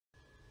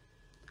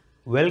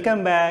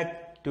Welcome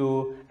back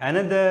to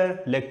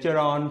another lecture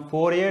on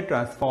Fourier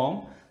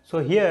transform. So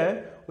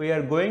here we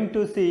are going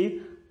to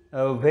see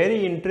a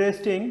very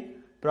interesting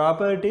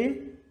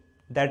property,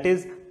 that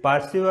is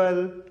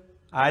Parseval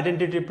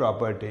identity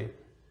property.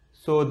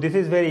 So this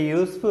is very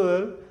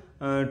useful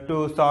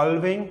to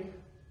solving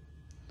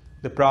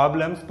the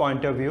problems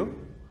point of view.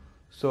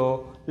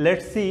 So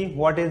let's see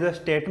what is the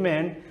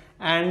statement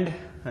and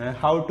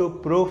how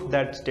to prove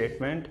that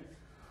statement.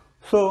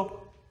 So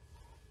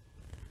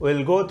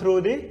we'll go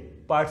through the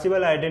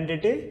Parseval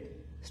identity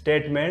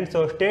statement.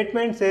 So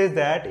statement says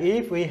that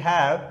if we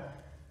have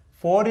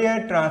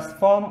Fourier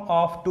transform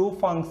of two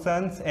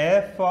functions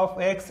f of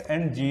x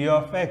and g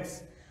of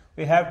x,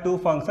 we have two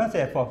functions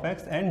f of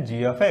x and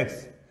g of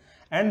x,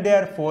 and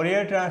their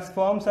Fourier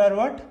transforms are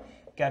what?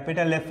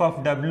 Capital F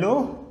of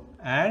w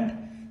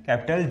and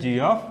capital G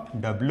of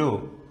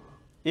w.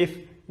 If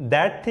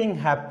that thing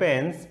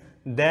happens,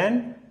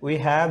 then we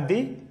have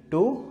the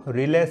two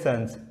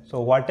relations.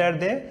 So what are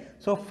they?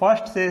 So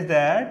first says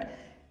that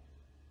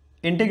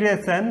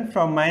integration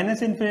from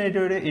minus infinity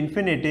to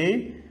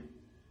infinity,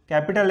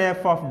 capital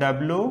F of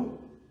w,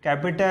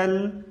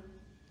 capital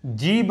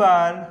G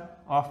bar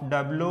of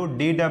w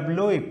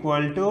dw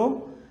equal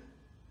to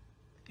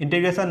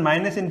integration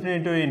minus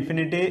infinity to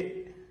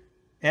infinity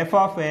f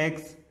of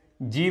x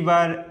g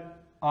bar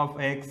of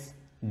x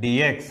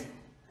dx.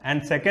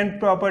 And second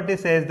property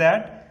says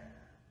that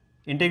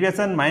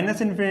integration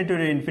minus infinity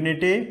to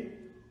infinity,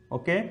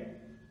 okay,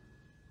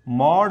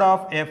 mod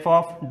of f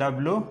of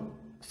w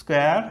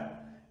square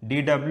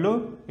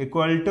dw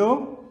equal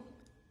to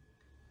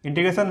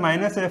integration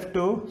minus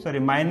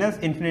minus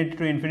infinity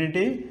to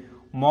infinity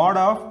mod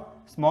of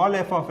small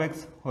f of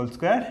x whole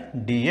square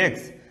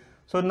dx.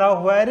 So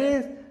now where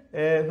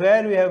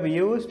we have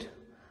used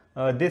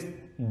this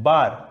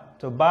bar.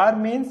 So bar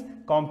means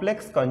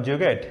complex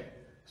conjugate.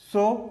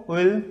 So we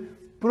will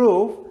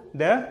prove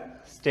the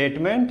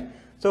statement.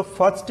 So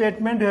first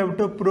statement we have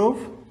to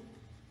prove.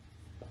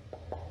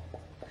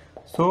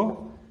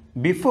 So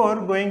before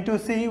going to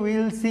see, we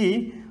will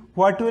see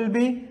what will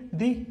be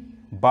the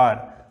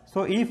bar.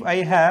 So if I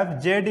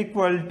have z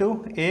equal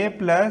to a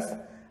plus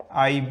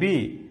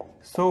ib,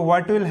 so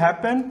what will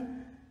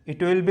happen?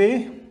 It will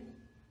be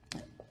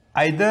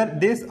either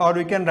this, or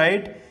we can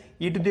write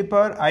e to the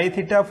power I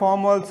theta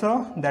form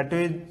also, that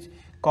is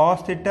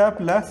cos theta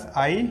plus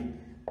I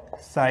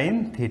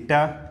sin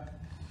theta.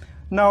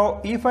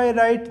 Now if I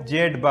write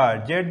z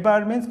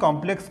bar means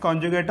complex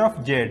conjugate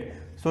of z.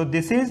 So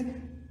this is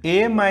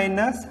a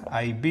minus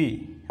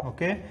ib,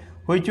 okay,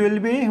 which will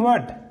be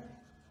what?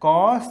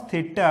 Cos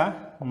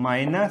theta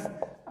minus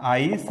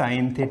I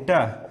sin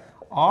theta,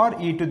 or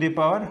e to the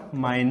power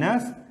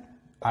minus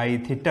I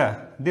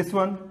theta, this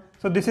one.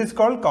 So this is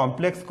called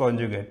complex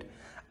conjugate.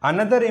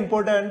 Another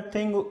important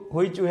thing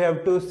which we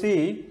have to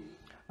see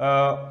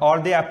or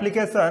the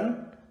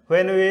application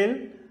when we will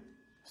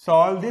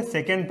solve the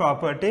second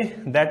property,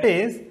 that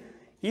is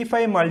if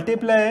I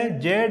multiply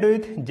z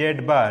with z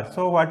bar,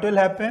 so what will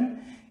happen?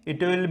 It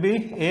will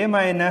be a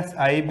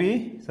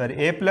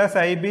plus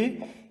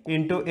ib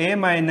into a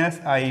minus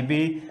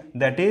ib,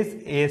 that is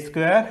a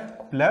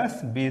square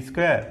plus b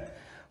square.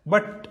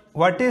 But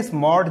what is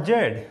mod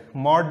z?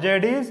 Mod z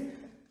is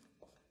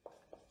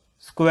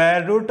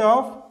square root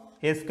of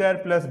a square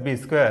plus b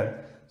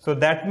square. So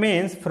that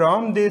means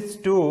from these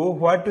two,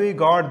 what we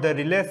got the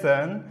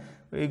relation?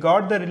 We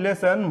got the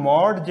relation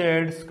mod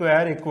z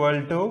square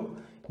equal to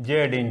z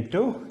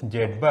into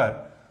z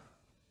bar.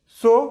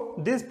 So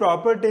these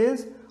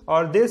properties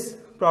or these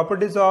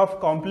properties of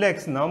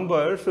complex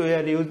numbers we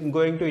are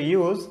going to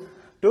use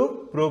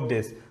to prove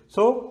this.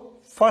 So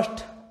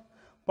first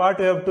part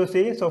we have to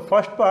see. So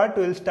first part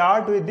we will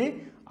start with the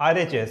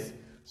RHS.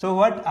 So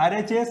what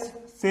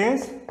RHS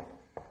says?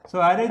 So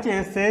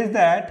RHS says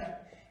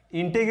that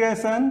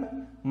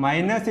integration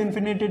minus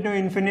infinity to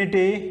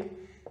infinity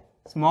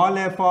small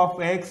f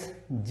of x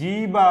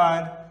g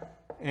bar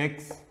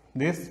x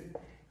this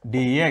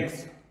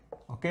dx,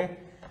 okay.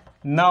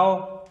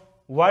 Now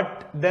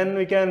what then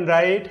we can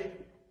write?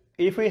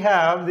 If we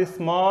have this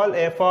small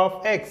f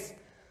of x,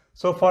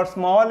 so for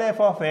small f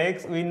of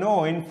x we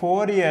know in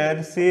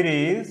Fourier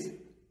series,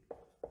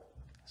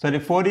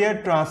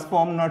 Fourier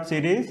transform, not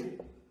series,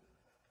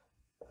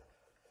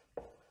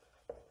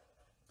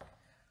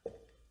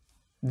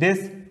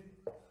 this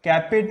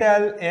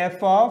capital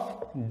F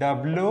of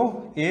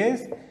w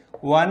is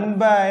 1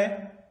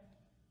 by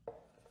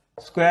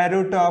square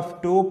root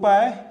of 2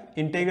 pi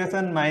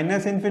integration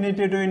minus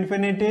infinity to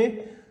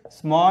infinity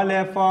small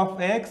f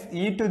of x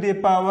e to the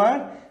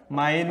power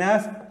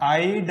minus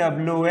I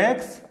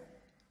wx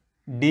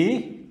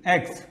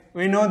dx.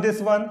 We know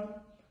this one,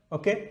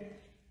 okay.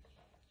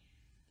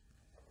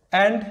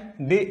 And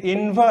the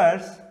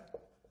inverse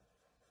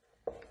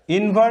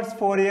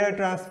Fourier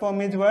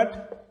transform is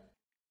what?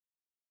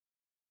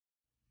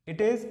 It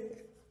is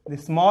the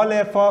small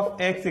f of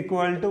x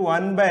equal to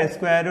 1 by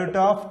square root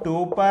of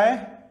 2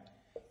 pi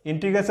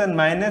integration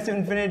minus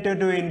infinity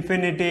to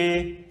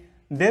infinity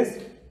this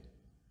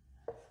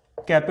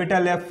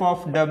capital F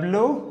of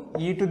W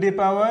e to the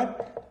power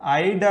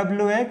I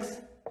W x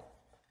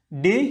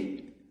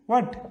d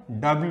what?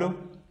 W.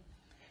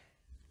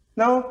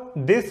 Now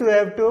this we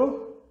have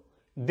to,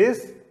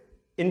 this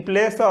in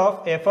place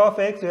of f of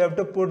x we have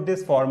to put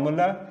this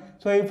formula.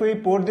 So if we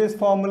put this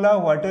formula,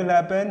 what will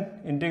happen?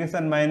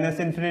 Integration minus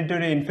infinity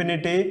to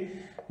infinity,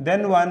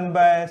 then 1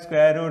 by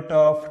square root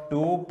of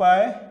 2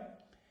 pi,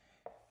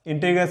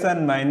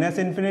 integration minus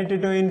infinity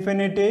to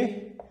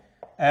infinity,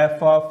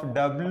 f of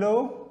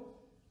w,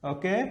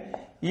 okay,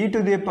 e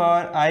to the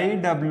power I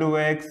w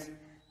x,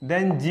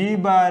 then g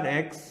bar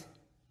x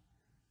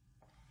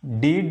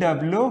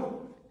dw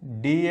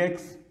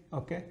dx,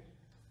 okay.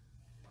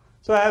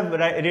 So I have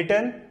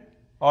written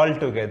all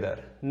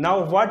together.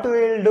 Now what we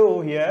will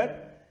do here?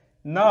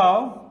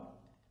 Now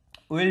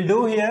we will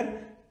do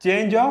here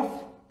change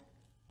of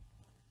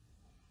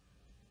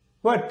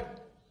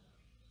what?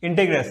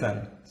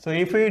 Integration. So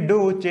if we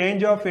do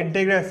change of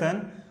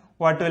integration,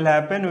 what will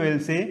happen? We will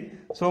see.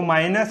 So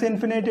minus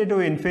infinity to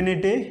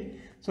infinity.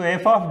 So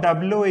f of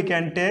w we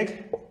can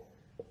take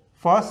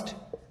first,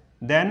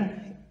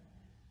 then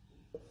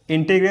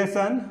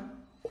integration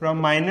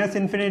from minus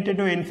infinity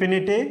to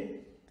infinity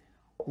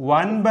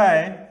 1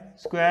 by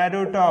square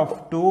root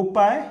of 2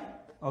 pi,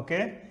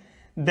 okay,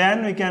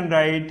 then we can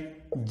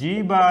write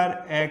g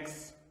bar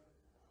x,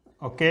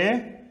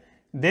 okay,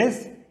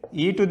 this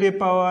e to the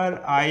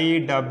power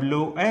I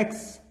w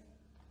x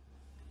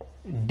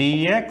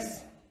dx,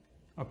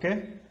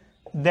 okay,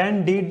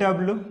 then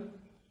dw.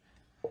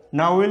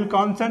 Now we will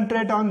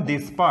concentrate on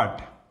this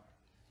part,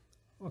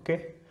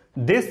 okay,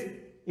 this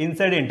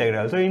inside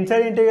integral. So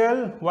inside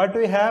integral what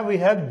we have? We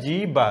have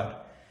g bar.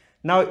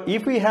 Now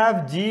if we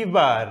have g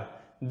bar,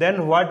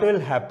 then what will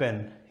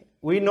happen?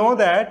 We know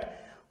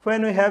that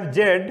when we have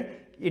z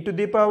e to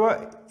the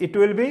power, it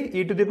will be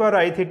e to the power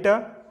I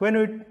theta.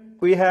 When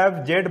we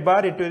have z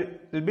bar, it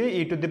will be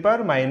e to the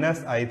power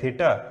minus I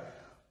theta.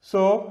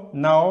 So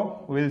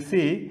now we will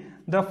see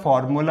the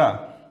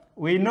formula.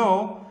 We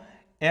know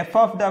f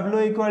of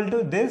w equal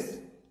to this.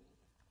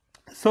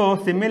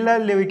 So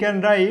similarly we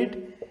can write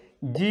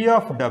g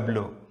of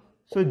w.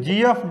 So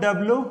g of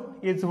w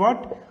is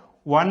what?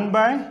 1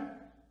 by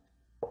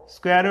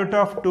square root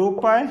of 2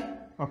 pi,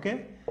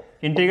 okay,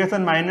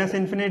 integration minus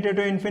infinity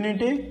to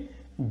infinity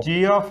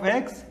g of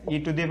x e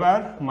to the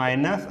power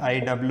minus I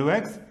w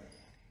x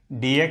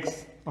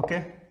dx,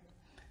 okay.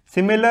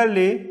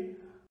 Similarly,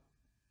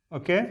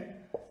 okay,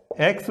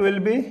 x will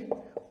be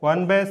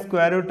 1 by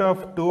square root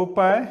of 2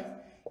 pi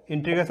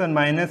integration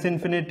minus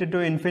infinity to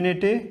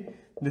infinity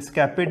this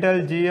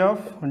capital G of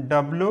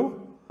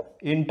w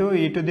into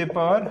e to the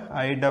power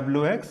I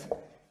w x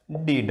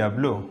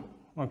dw,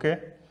 okay.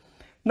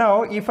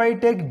 Now if I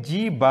take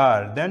g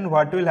bar, then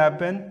what will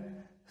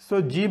happen?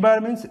 So g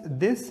bar means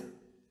this.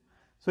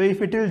 So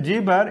if it is g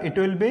bar, it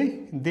will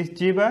be this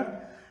g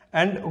bar,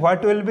 and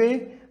what will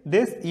be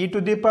this? E to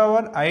the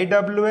power I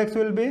w x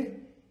will be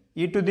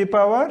e to the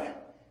power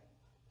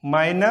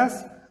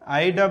minus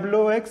I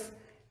w x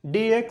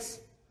dx,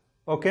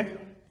 okay.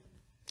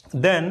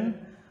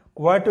 Then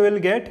what will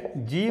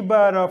get? G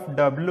bar of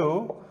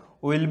w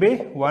will be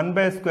 1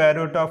 by square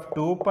root of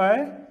 2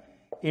 pi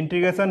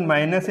integration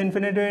minus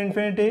infinity to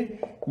infinity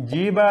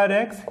g bar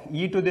x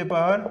e to the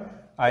power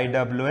I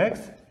w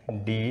x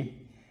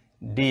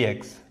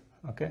dx,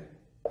 okay.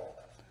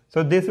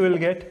 So this will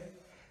get.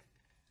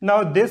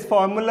 Now this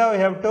formula we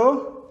have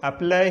to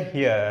apply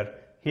here,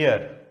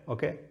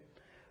 okay,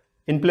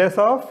 in place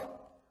of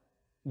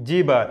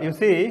g bar. You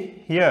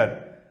see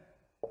here,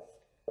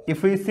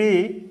 if we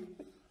see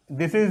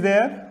this is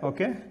there,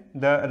 okay,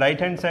 the right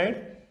hand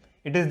side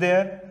it is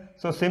there.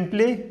 So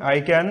simply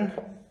I can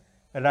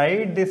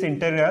write this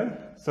integral.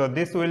 So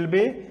this will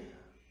be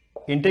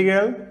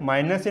integral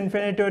minus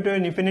infinity to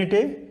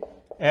infinity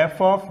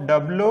f of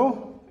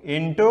w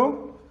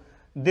into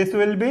this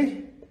will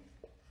be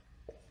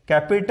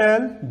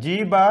capital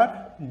G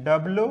bar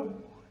w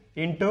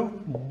into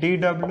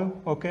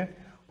dw, okay,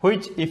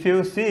 which if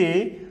you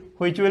see,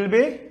 which will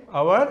be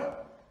our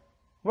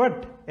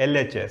what?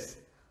 LHS.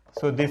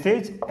 So this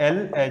is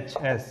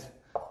LHS.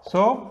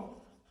 So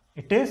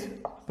it is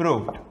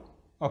proved,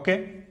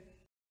 okay.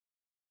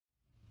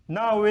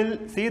 Now we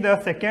will see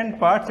the second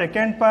part.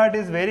 Second part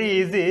is very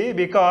easy,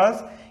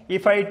 because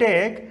if I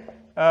take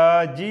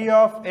g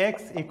of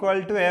x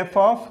equal to f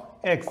of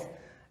x,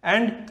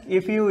 and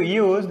if you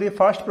use the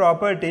first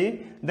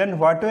property, then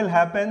what will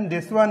happen?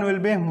 This one will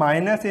be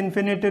minus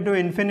infinity to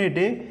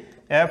infinity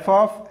f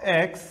of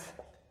x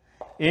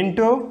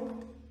into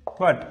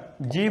what?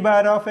 G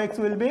bar of x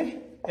will be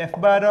f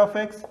bar of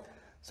x.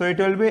 So it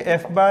will be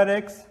f bar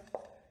x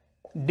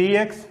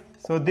dx.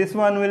 So this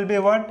one will be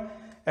what?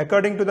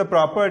 According to the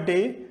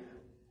property,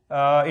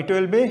 it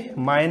will be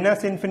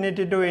minus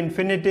infinity to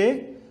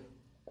infinity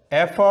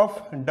f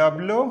of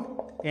w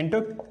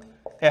into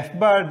f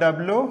bar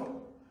w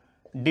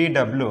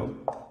dw.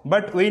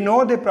 But we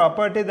know the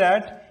property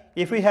that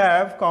if we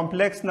have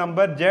complex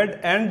number z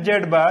and z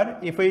bar,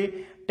 if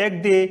we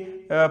take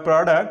the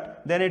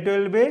product, then it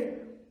will be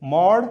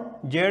mod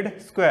z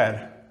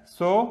square.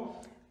 So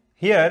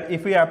here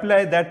if we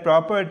apply that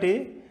property,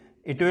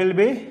 it will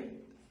be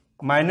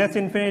minus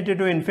infinity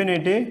to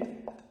infinity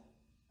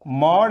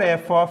mod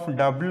f of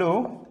w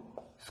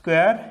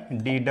square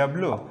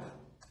dw.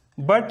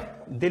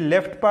 But the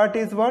left part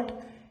is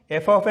what?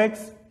 F of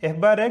x, f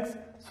bar x.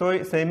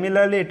 So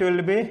similarly it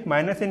will be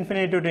minus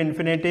infinity to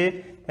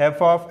infinity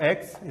f of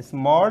x is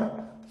mod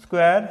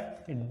square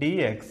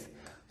dx.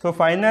 So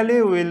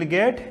finally we will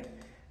get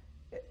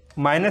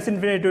minus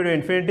infinity to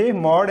infinity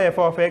mod f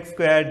of x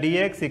square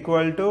dx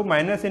equal to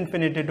minus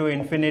infinity to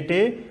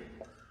infinity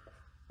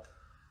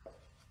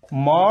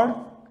mod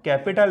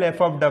capital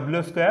F of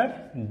w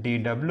square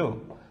dw.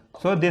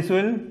 So this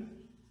will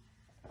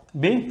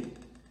be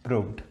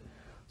proved.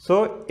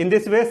 So in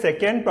this way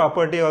second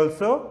property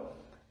also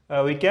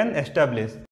we can establish.